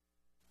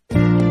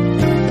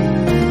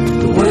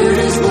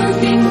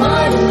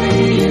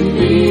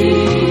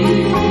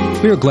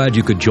are glad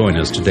you could join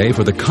us today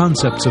for the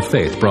Concepts of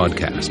Faith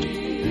broadcast.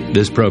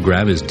 This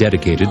program is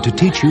dedicated to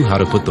teach you how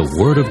to put the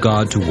Word of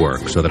God to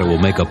work so that it will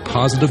make a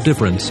positive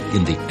difference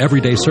in the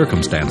everyday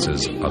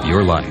circumstances of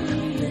your life.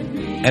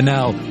 And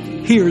now,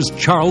 here's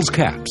Charles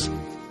Capps.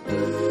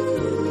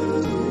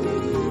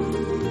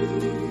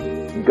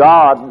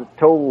 God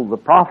told the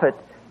prophet,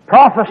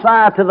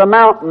 prophesy to the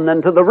mountain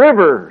and to the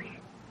rivers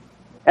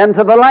and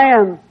to the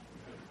land.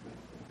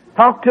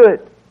 Talk to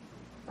it.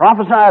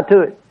 Prophesy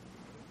to it.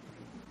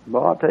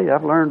 Well, I'll tell you,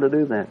 I've learned to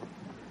do that.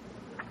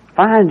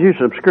 Find you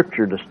some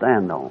scripture to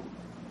stand on.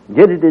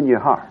 Get it in your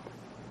heart.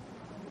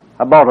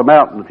 I bought a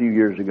mountain a few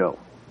years ago.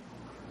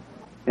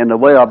 And the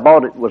way I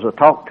bought it was a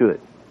talk to it.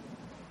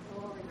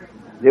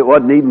 It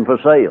wasn't even for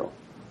sale.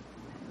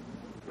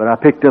 But I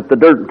picked up the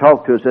dirt and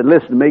talked to it and said,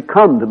 listen to me,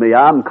 come to me,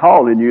 I'm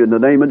calling you in the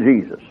name of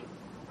Jesus.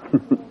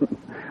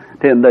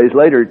 10 days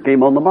later, it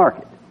came on the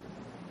market.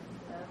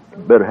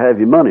 Better have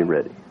your money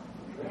ready.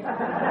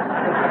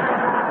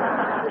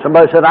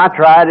 Somebody said, I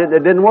tried it and it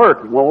didn't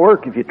work. It won't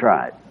work if you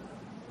try it.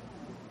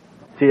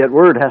 See, that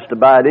word has to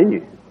abide in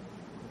you.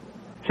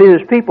 See,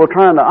 there's people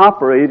trying to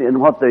operate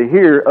in what they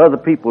hear other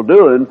people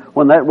doing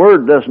when that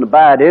word doesn't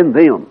abide in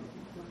them.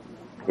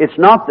 It's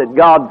not that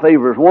God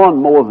favors one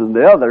more than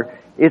the other.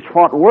 It's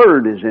what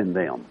word is in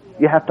them.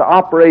 You have to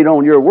operate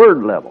on your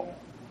word level.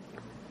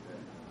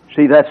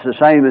 See, that's the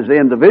same as the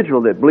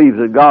individual that believes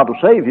that God will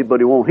save you,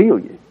 but He won't heal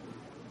you.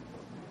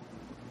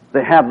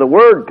 They have the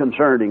word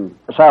concerning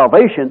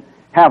salvation,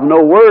 have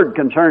no word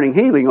concerning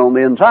healing on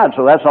the inside,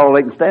 so that's all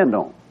they can stand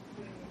on.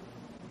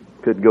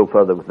 Could go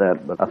further with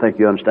that, but I think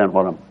you understand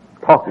what I'm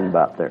talking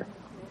about there.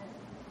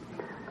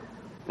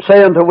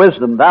 Say unto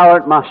wisdom, thou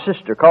art my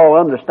sister, call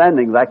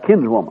understanding thy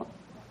kinswoman.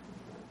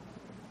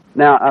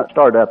 Now, I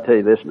started out to tell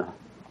you this, and I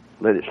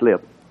let it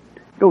slip.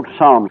 Go to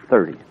Psalm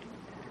 30.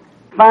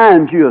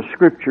 Find you a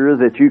scripture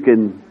that you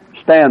can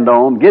stand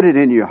on, get it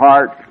in your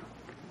heart,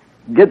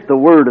 get the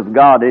Word of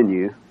God in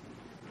you,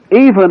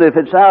 even if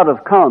it's out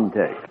of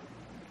context.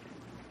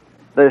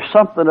 There's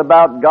something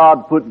about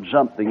God putting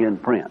something in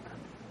print.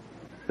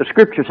 The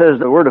Scripture says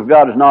the Word of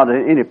God is not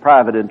any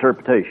private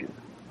interpretation.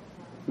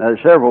 Now,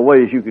 there's several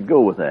ways you could go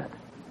with that.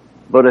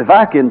 But if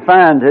I can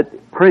find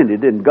it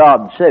printed and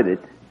God said it,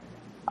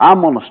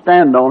 I'm going to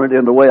stand on it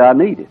in the way I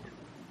need it.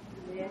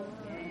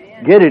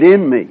 Get it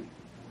in me.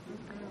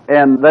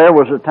 And there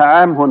was a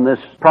time when this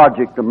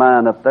project of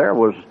mine up there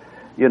was,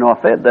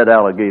 I fed that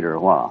alligator a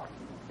while.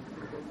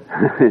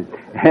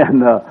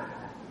 And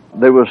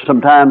there was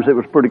some times it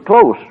was pretty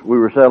close. We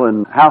were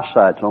selling house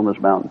sites on this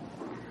mountain.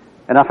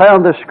 And I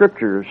found this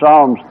scripture,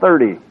 Psalms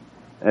 30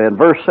 and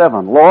verse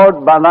 7.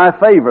 Lord, by thy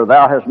favor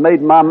thou hast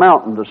made my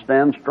mountain to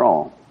stand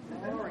strong.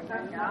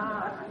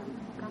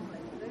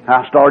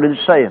 I started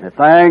saying it.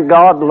 Thank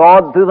God,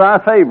 Lord, through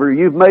thy favor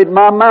you've made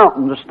my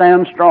mountain to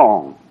stand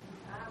strong.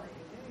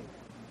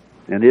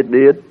 And it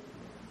did.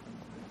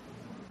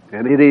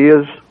 And it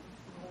is.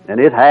 And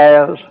it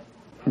has.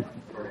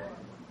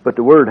 But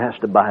the Word has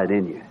to abide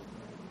in you.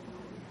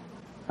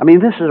 I mean,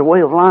 this is a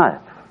way of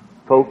life,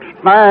 folks.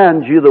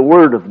 Find you the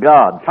Word of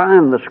God.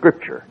 Find the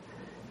Scripture.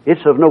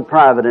 It's of no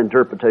private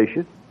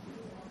interpretation.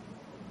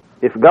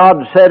 If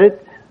God said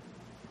it,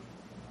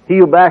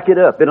 He'll back it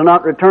up. It'll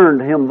not return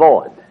to Him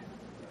void.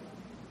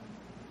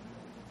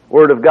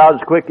 Word of God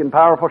is quick and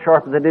powerful,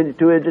 sharper than any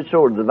two-edged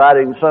sword,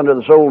 dividing asunder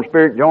the soul,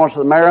 spirit, joints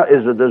of the marrow,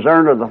 is a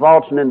discerner of the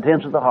thoughts and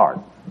intents of the heart.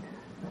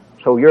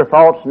 So your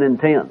thoughts and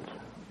intents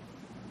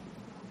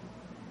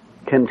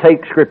can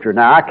take Scripture.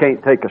 Now, I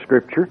can't take a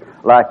Scripture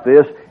like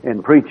this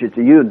and preach it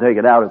to you and take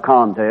it out of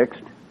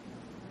context.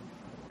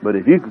 But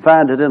if you can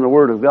find it in the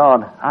Word of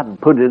God, I'd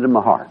put it in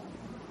my heart.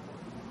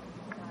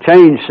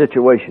 Change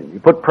situation. You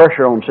put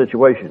pressure on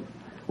situation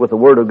with the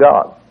Word of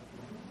God.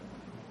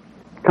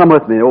 Come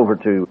with me over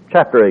to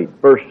chapter 8,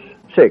 verse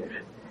 6.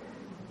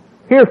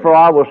 Herefore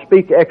I will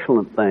speak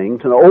excellent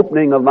things, and the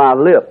opening of my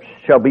lips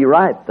shall be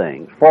right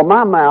things. For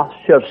my mouth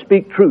shall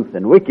speak truth,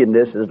 and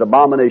wickedness is the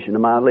abomination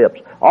of my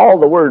lips. All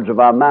the words of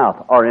our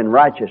mouth are in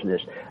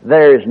righteousness.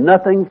 There is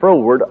nothing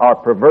froward or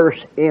perverse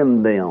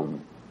in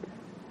them.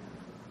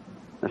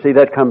 Now see,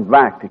 that comes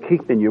back to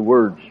keeping your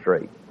words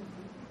straight.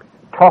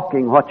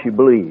 Talking what you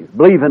believe.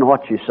 Believing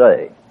what you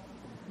say.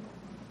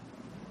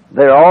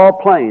 They're all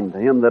plain to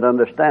him that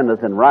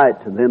understandeth, and right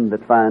to them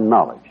that find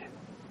knowledge.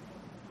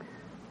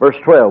 Verse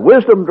 12,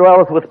 wisdom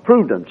dwelleth with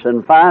prudence,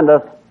 and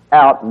findeth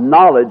out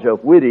knowledge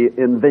of witty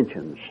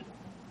inventions.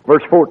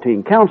 Verse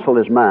 14, counsel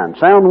is mine,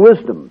 sound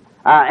wisdom.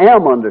 I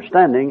am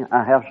understanding,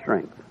 I have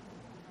strength.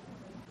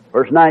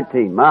 Verse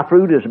 19, my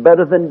fruit is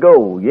better than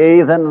gold,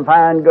 yea, than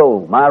fine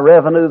gold. My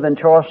revenue than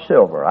choice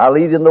silver. I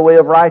lead in the way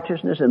of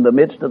righteousness in the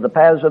midst of the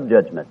paths of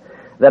judgment,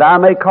 that I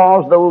may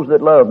cause those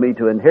that love me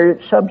to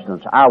inherit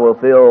substance. I will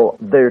fill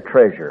their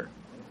treasure.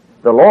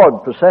 The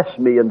Lord possessed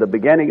me in the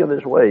beginning of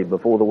His way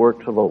before the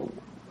works of old.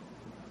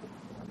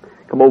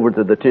 Come over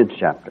to the 10th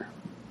chapter.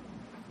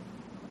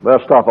 Well,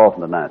 stop off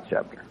in the 9th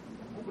chapter.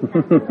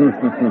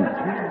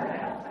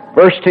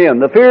 Verse 10,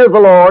 the fear of the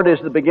Lord is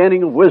the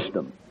beginning of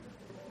wisdom,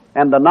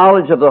 and the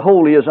knowledge of the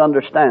holy is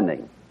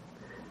understanding.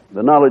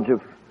 The knowledge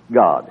of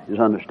God, His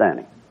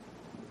understanding.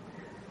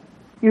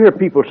 You hear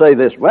people say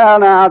this, well,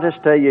 now, I'll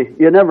just tell you,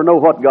 you never know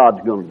what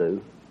God's going to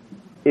do.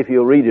 If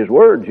you'll read His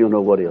words, you'll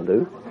know what He'll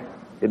do.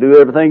 He'll do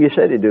everything He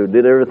said He'd do,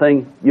 did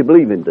everything you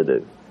believe Him to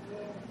do.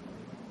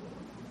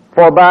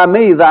 For by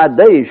me thy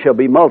days shall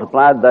be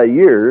multiplied, thy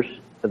years,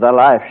 thy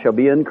life shall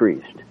be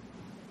increased.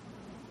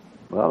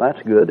 Well,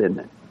 that's good, isn't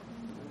it?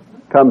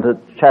 Come to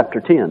chapter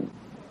 10.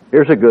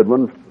 Here's a good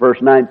one,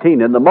 verse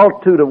 19. In the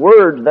multitude of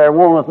words there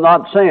wanteth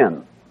not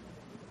sin,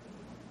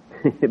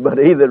 but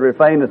he that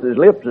refraineth his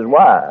lips is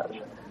wise.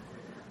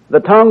 The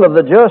tongue of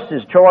the just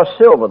is choice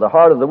silver, the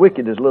heart of the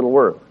wicked is little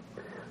worth.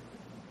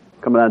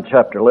 Coming down to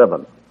chapter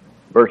 11,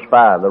 verse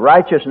 5. The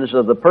righteousness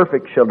of the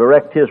perfect shall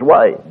direct his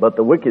way, but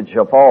the wicked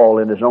shall fall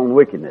in his own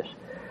wickedness.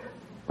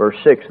 Verse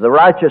 6. The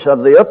righteous of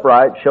the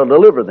upright shall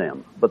deliver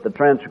them, but the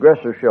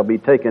transgressor shall be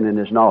taken in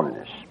his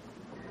naughtiness.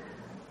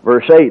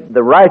 Verse 8.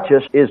 The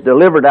righteous is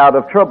delivered out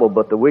of trouble,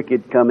 but the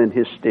wicked come in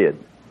his stead.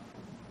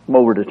 Come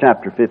over to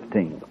chapter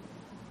 15.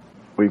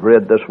 We've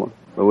read this one,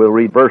 but we'll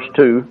read verse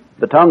 2.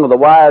 The tongue of the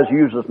wise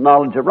useth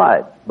knowledge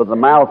aright, but the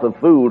mouth of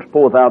fools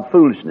poureth out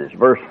foolishness.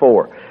 Verse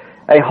 4.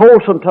 A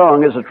wholesome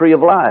tongue is a tree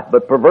of life,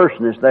 but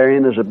perverseness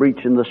therein is a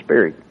breach in the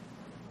spirit.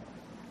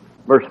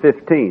 Verse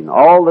 15.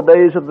 All the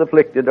days of the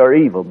afflicted are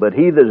evil, but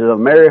he that is of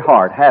merry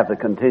heart hath a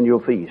continual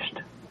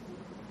feast.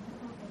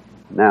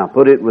 Now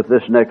put it with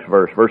this next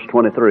verse, verse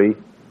 23.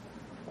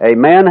 A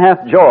man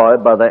hath joy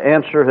by the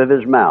answer of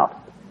his mouth.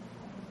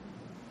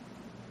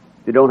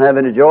 If you don't have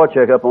any joy,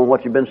 check up on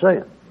what you've been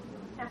saying.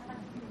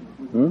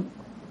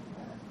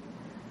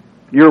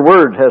 Your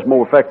words has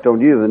more effect on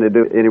you than they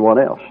do anyone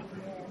else.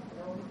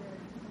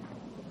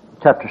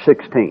 Chapter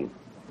 16.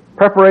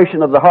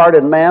 Preparation of the heart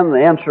in man,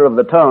 the answer of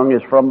the tongue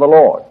is from the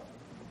Lord.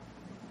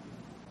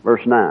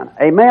 Verse 9.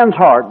 A man's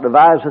heart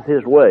deviseth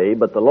his way,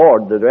 but the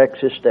Lord directs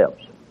his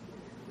steps.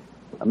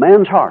 A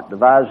man's heart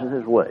deviseth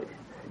his way.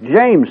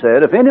 James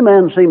said, if any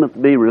man seemeth to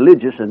be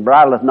religious and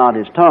bridleth not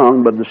his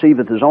tongue, but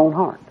deceiveth his own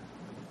heart.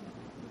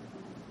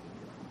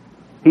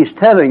 He's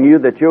telling you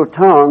that your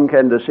tongue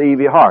can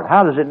deceive your heart.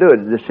 How does it do it?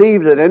 It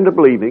deceives it into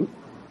believing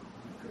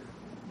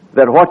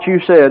that what you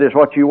said is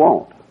what you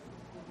want.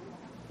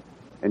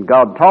 And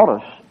God taught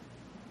us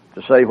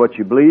to say what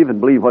you believe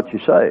and believe what you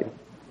say.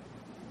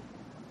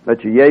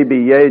 Let your yea be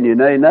yea and your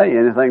nay, nay.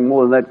 Anything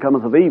more than that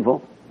cometh of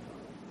evil.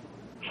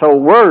 So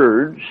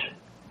words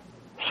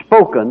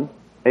spoken,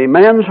 a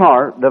man's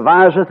heart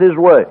deviseth his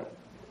way,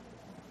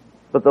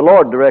 but the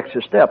Lord directs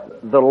his steps.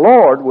 The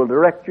Lord will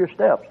direct your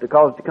steps to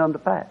cause it to come to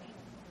pass.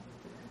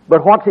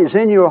 But what is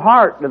in your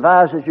heart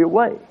devises your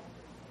way.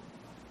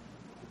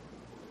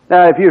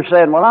 Now, if you're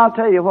saying, well, I'll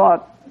tell you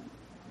what,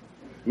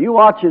 you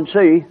watch and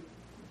see,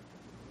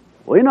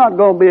 we're not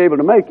going to be able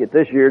to make it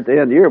this year at the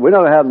end of the year. We're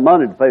not going to have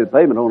money to pay the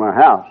payment on our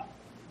house.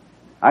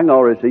 I can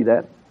already see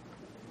that.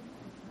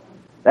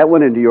 That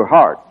went into your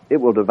heart. It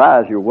will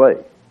devise your way.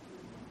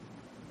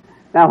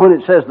 Now, when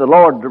it says the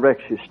Lord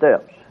directs your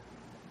steps,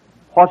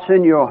 what's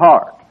in your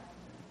heart?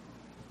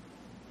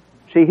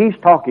 See, he's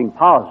talking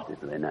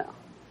positively now.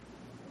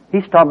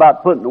 He's talking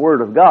about putting the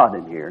Word of God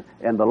in here,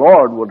 and the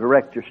Lord will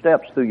direct your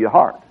steps through your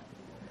heart.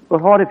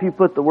 But what if you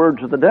put the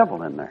words of the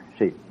devil in there?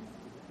 See,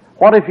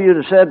 what if you'd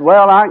have said,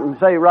 well, I can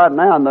say right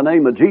now in the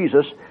name of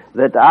Jesus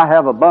that I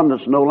have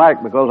abundance, no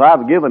lack, because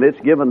I've given, it's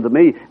given to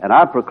me, and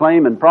I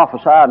proclaim and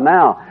prophesy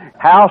now.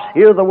 House,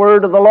 hear the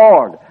word of the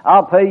Lord.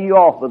 I'll pay you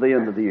off by the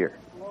end of the year.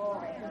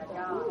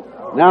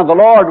 Now the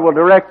Lord will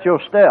direct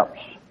your steps.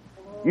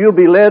 You'll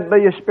be led by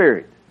your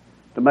Spirit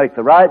to make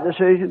the right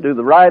decision, do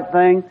the right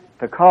thing,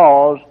 to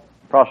cause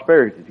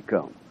prosperity to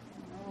come.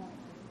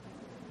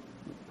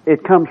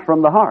 It comes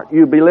from the heart.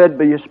 You'll be led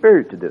by your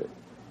Spirit to do it.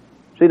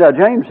 See, now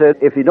James said,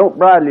 if you don't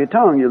bridle your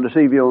tongue, you'll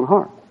deceive your own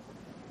heart.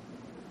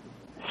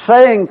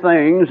 Saying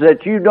things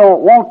that you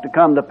don't want to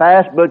come to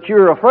pass, but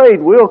you're afraid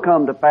will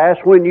come to pass,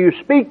 when you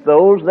speak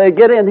those, they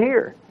get in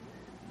here.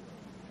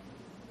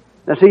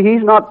 Now see,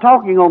 he's not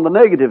talking on the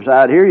negative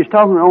side here, he's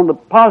talking on the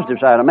positive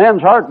side. A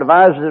man's heart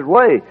devises his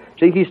way.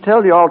 See, he's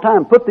telling you all the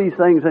time, put these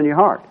things in your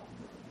heart.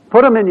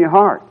 Put them in your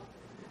heart.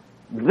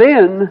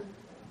 Then,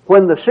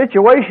 when the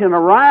situation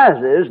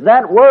arises,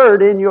 that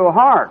word in your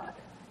heart,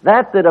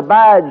 that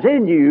abides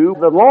in you,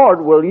 the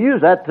Lord will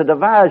use that to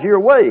devise your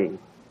way.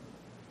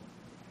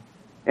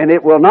 And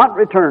it will not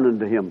return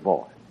unto him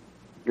void.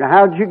 Now,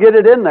 how did you get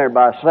it in there?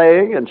 By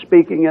saying and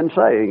speaking and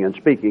saying and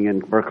speaking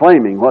and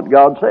proclaiming what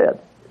God said.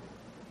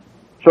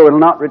 So it will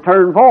not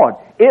return void.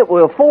 It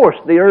will force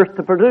the earth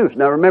to produce.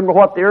 Now remember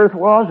what the earth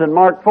was in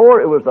Mark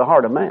 4? It was the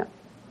heart of man.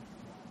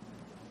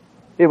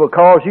 It will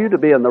cause you to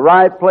be in the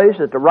right place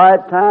at the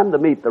right time, to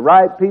meet the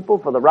right people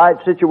for the right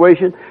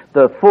situation,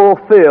 to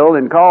fulfill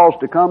and cause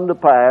to come to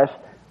pass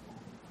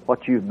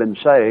what you've been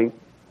saying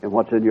and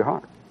what's in your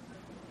heart.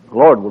 The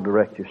Lord will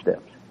direct your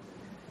steps.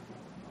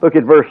 Look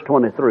at verse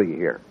 23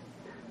 here.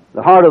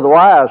 The heart of the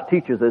wise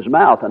teacheth his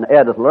mouth, and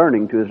addeth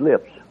learning to his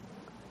lips.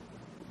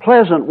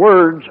 Pleasant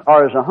words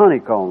are as a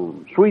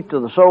honeycomb, sweet to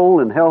the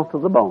soul and health to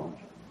the bones.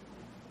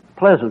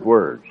 Pleasant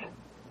words.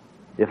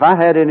 If I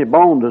had any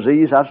bone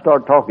disease, I'd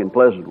start talking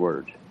pleasant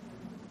words.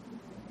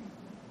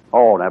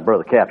 Oh, now,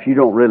 Brother Capps, you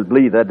don't really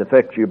believe that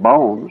affects your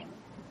bones.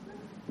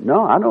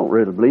 No, I don't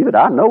really believe it.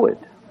 I know it.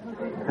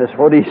 That's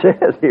what he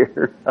says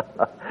here.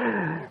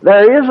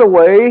 There is a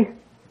way.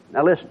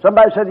 Now listen,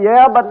 somebody said,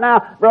 yeah, but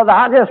now, brother,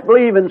 I just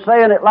believe in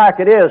saying it like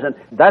it is. And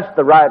that's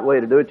the right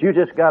way to do it. You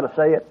just got to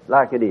say it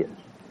like it is.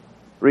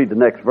 Read the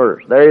next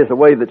verse. There is a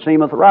way that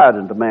seemeth right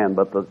unto man,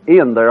 but the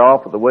end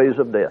thereof are the ways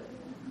of death.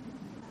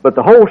 But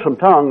the wholesome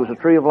tongue is the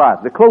tree of life.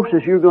 The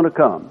closest you're going to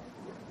come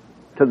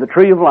to the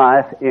tree of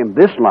life in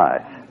this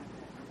life.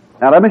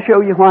 Now let me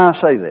show you why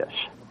I say this.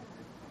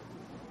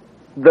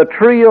 The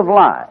tree of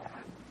life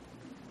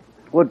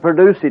would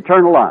produce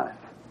eternal life.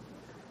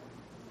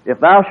 If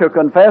thou shalt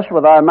confess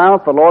with thy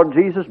mouth the Lord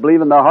Jesus,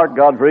 believe in thy heart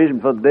God's raised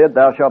him from the dead,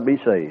 thou shalt be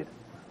saved.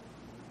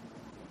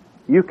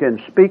 You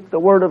can speak the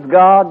Word of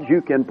God,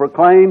 you can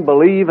proclaim,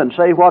 believe, and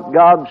say what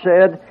God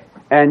said,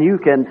 and you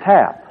can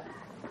tap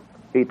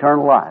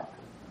eternal life.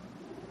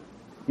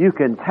 You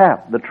can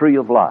tap the tree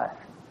of life.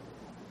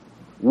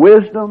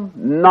 Wisdom,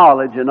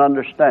 knowledge, and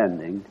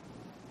understanding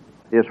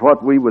is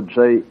what we would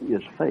say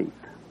is faith.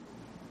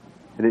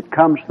 And it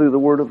comes through the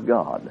Word of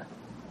God.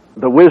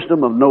 The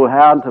wisdom of know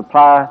how to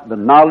apply the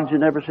knowledge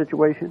in every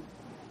situation.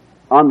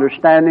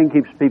 Understanding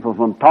keeps people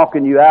from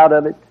talking you out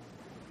of it.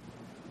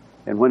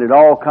 And when it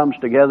all comes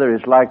together,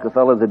 it's like the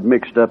fellow that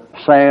mixed up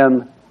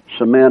sand,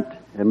 cement,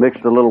 and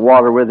mixed a little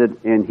water with it,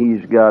 and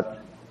he's got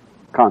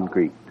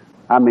concrete.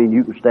 I mean,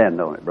 you can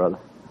stand on it, brother.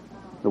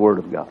 The Word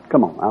of God.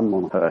 Come on, I'm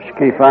going to hush.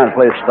 Can't find a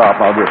place to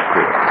stop. I'll just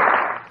quit.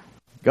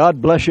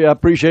 God bless you. I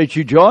appreciate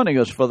you joining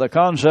us for the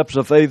Concepts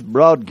of Faith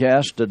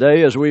broadcast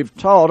today as we've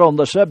taught on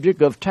the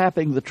subject of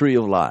tapping the tree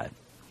of life.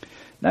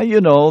 Now,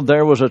 you know,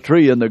 there was a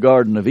tree in the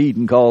Garden of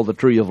Eden called the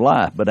tree of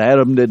life, but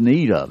Adam didn't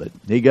eat of it.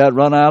 He got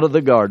run out of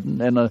the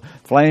garden, and a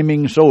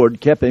flaming sword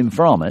kept him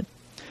from it.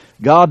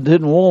 God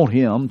didn't want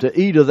him to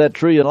eat of that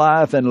tree of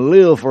life and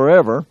live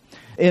forever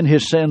in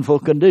his sinful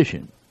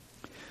condition.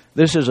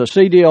 This is a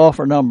CD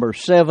offer number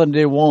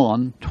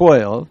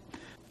 7112,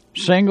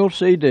 single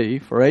CD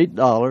for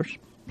 $8,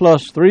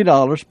 plus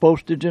 $3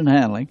 postage and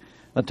handling,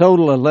 a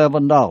total of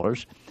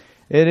 $11,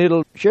 and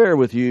it'll share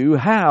with you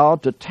how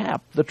to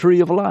tap the tree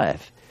of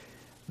life.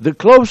 The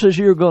closest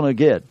you're going to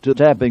get to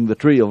tapping the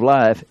tree of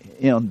life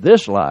in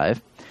this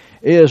life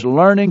is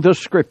learning the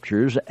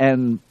Scriptures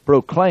and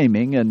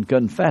proclaiming and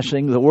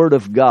confessing the Word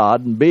of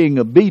God and being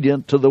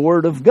obedient to the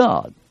Word of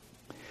God.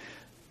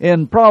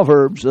 In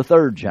Proverbs, the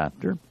 3rd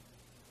chapter,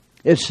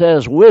 it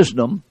says,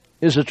 wisdom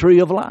is a tree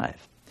of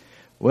life.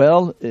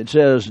 Well, it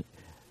says,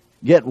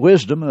 get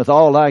wisdom, with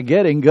all thy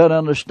getting, get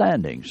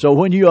understanding. So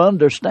when you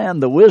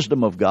understand the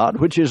wisdom of God,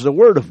 which is the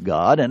Word of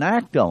God, and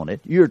act on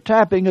it, you're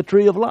tapping a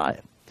tree of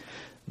life.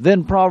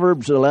 Then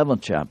Proverbs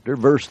 11th chapter,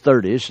 verse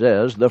 30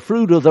 says, the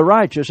fruit of the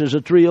righteous is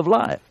a tree of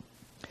life.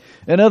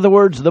 In other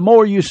words, the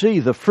more you see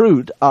the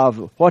fruit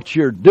of what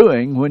you're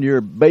doing when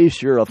you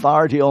base your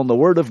authority on the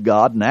Word of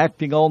God and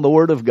acting on the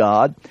Word of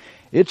God,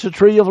 it's a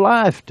tree of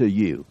life to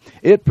you.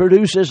 It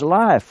produces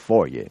life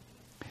for you.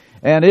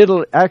 And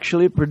it'll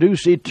actually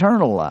produce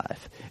eternal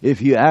life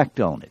if you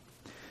act on it.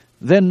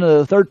 Then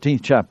the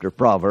 13th chapter of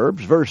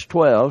Proverbs, verse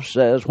 12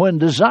 says, when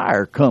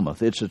desire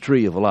cometh, it's a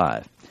tree of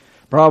life.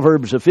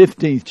 Proverbs the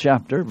 15th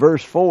chapter,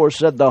 verse 4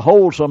 said, the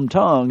wholesome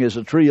tongue is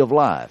a tree of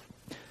life,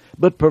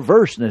 but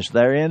perverseness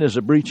therein is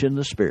a breach in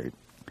the spirit.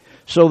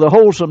 So the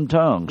wholesome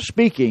tongue,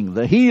 speaking,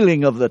 the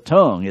healing of the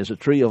tongue is a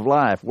tree of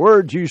life.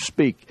 Words you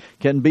speak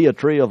can be a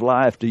tree of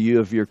life to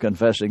you if you're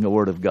confessing the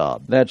Word of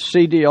God. That's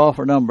CD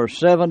offer number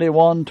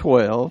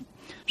 7112,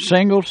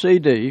 single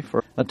CD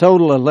for a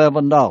total of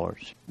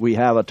 $11. We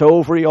have a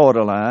toll-free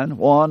order line,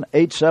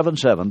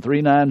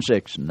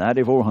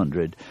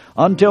 1-877-396-9400.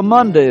 Until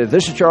Monday,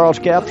 this is Charles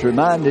Capps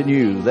reminding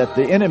you that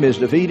the enemy is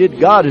defeated,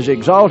 God is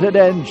exalted,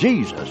 and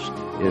Jesus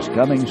is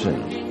coming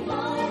soon.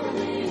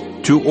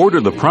 To order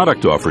the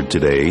product offered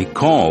today,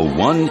 call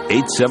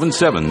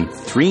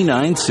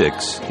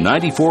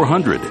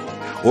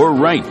 1-877-396-9400 or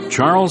write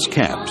Charles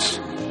Capps,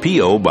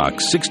 P.O.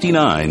 Box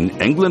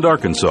 69, England,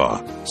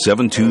 Arkansas,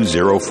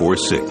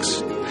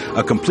 72046.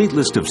 A complete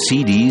list of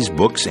CDs,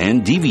 books,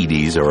 and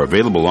DVDs are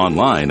available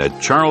online at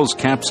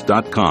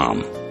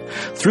charlescapps.com.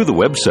 Through the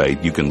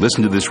website, you can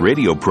listen to this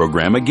radio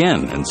program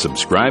again and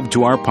subscribe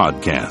to our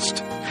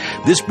podcast.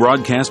 This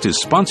broadcast is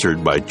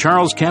sponsored by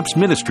Charles Capps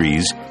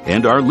Ministries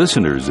and our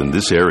listeners in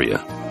this area.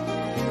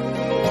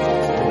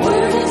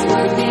 Word is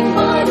working.